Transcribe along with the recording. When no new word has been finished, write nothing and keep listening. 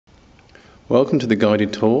Welcome to the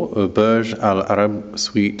guided tour of Burj Al Arab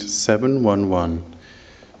Suite 711.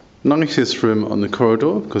 Nicest room on the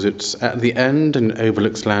corridor because it's at the end and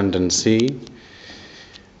overlooks land and sea.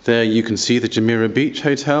 There you can see the Jumeirah Beach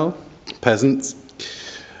Hotel, peasants.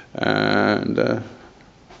 And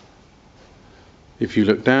if you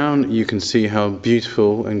look down, you can see how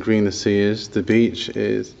beautiful and green the sea is. The beach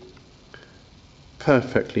is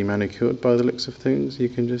perfectly manicured by the looks of things. You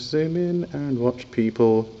can just zoom in and watch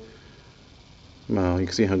people. Well, you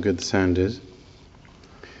can see how good the sand is.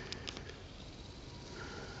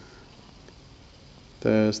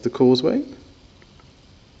 There's the causeway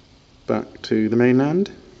back to the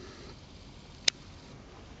mainland.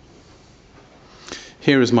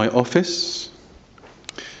 Here is my office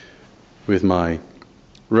with my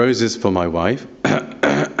roses for my wife.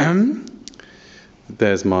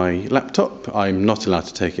 There's my laptop. I'm not allowed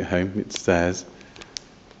to take it home, it's theirs.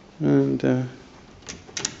 And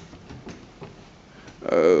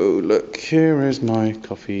oh, look, here is my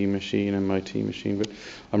coffee machine and my tea machine, but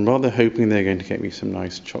I'm rather hoping they're going to get me some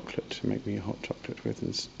nice chocolate to make me a hot chocolate with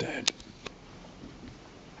instead.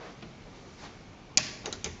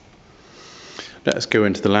 Let's go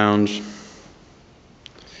into the lounge.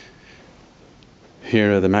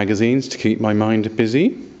 Here are the magazines to keep my mind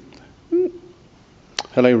busy.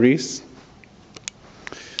 Hello, Reese.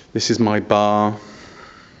 This is my bar.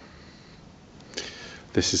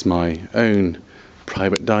 This is my own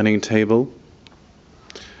private dining table.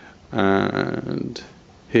 And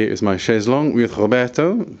here is my chaise-longue with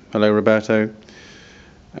Roberto. Hello, Roberto.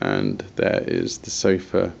 And there is the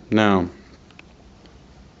sofa. Now,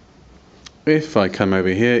 if I come over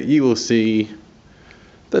here, you will see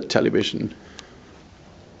the television.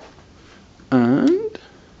 And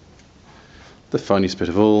the funniest bit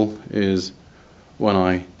of all is when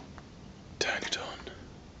I turn it on.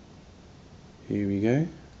 Here we go.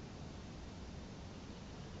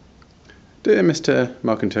 Dear Mr.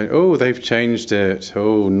 Marcantonio. Oh, they've changed it.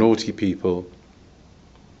 Oh, naughty people.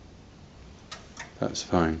 That's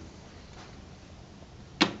fine.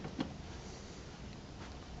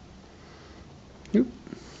 Yep.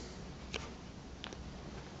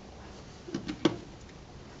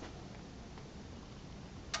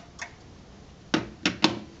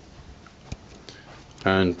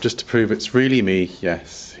 And just to prove it's really me,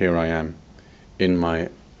 yes, here I am in my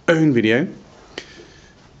own video.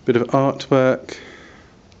 Bit of artwork.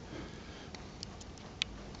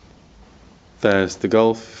 There's the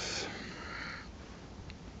golf.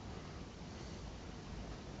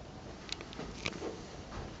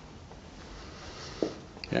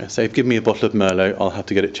 Yeah, so give me a bottle of Merlot, I'll have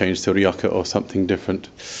to get it changed to Rioja or something different.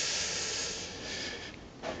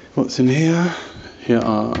 What's in here? Here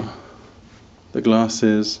are the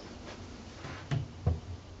glasses.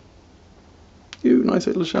 Ooh, nice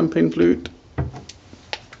little champagne flute.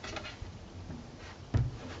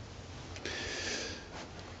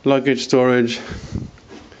 Luggage storage.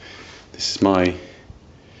 This is my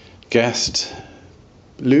guest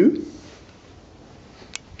loo.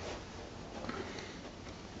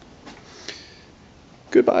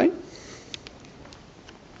 Goodbye.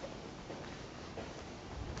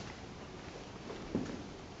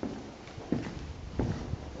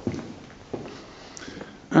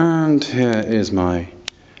 And here is my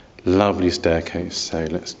lovely staircase. So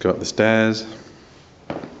let's go up the stairs.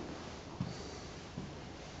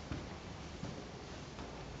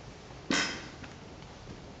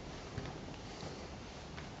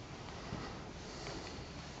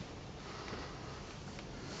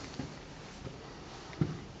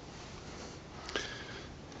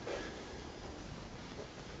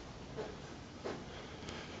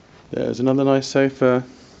 There's another nice sofa.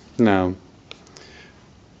 Now,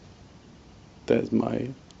 there's my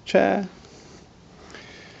chair.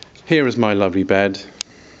 Here is my lovely bed.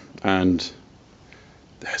 And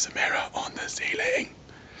there's a mirror on the ceiling.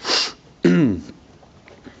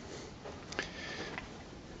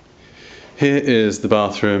 Here is the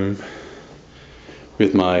bathroom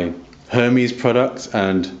with my Hermes products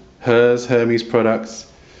and hers Hermes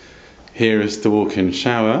products. Here is the walk-in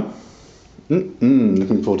shower.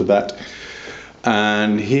 Looking forward to that.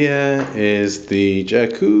 And here is the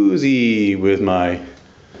jacuzzi with my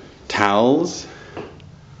towels.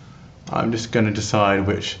 I'm just going to decide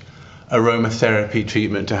which aromatherapy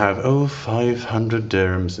treatment to have. Oh, 500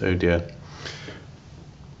 dirhams, oh dear.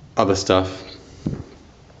 Other stuff.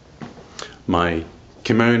 My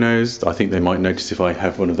kimonos, I think they might notice if I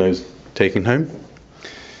have one of those taken home.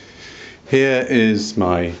 Here is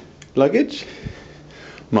my luggage.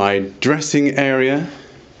 My dressing area,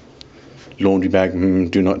 laundry bag,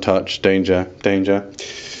 do not touch, danger, danger.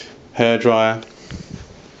 Hair dryer,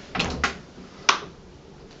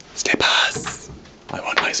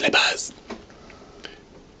 my slippers.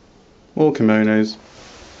 Or kimonos.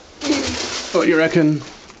 What do you reckon?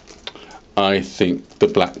 I think the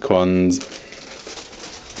black ones.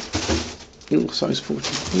 Oh, size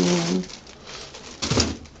 44.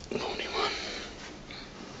 41.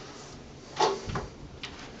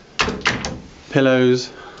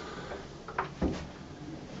 Pillows.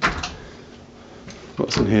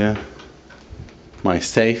 What's in here? My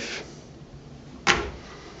safe.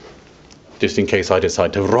 Just in case I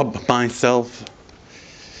decide to rob myself.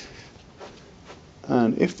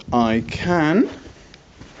 And if I can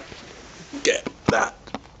get that,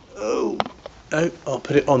 oh, I'll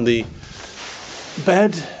put it on the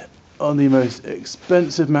bed, on the most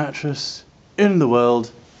expensive mattress in the world.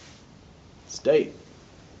 Stay.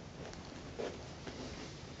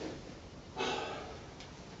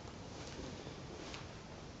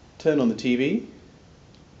 Turn on the TV.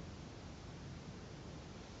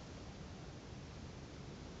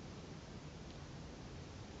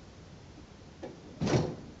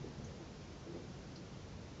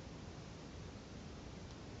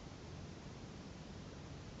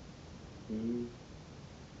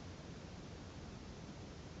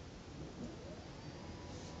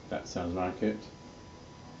 That sounds like it.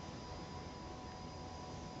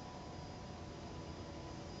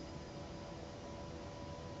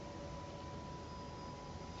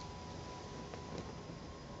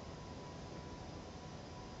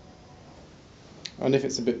 And if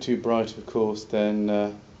it's a bit too bright, of course, then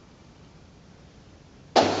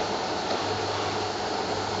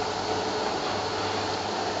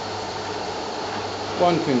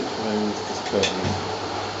one can close this curtain.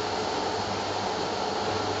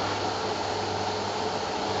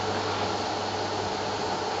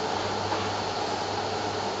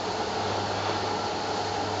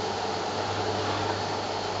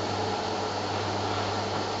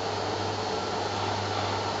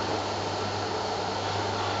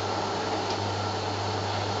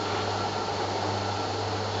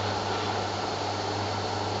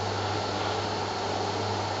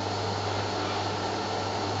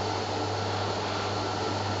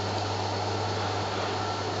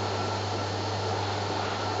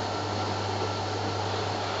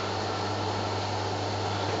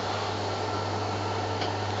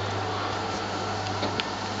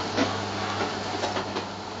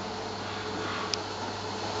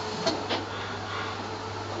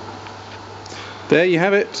 There you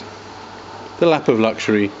have it, the lap of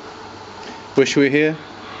luxury. Wish we were here.